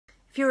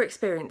If you're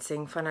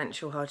experiencing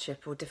financial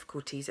hardship or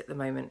difficulties at the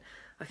moment,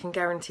 I can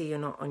guarantee you're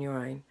not on your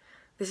own.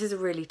 This is a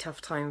really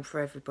tough time for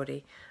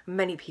everybody.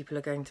 Many people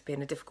are going to be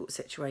in a difficult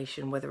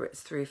situation, whether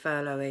it's through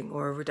furloughing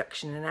or a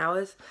reduction in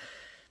hours.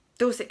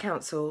 Dorset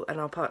Council and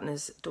our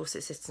partners,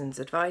 Dorset Citizens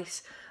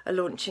Advice, are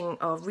launching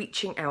our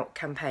Reaching Out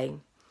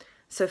campaign.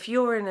 So if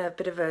you're in a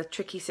bit of a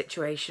tricky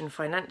situation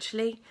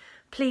financially,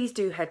 please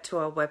do head to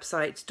our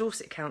website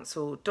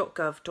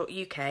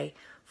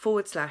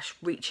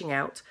dorsetcouncil.gov.uk/reaching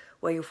out,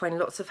 where you'll find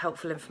lots of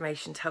helpful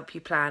information to help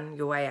you plan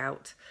your way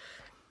out.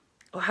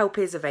 Help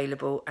is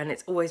available, and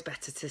it's always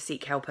better to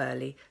seek help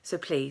early, so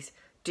please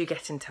do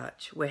get in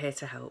touch. We're here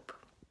to help.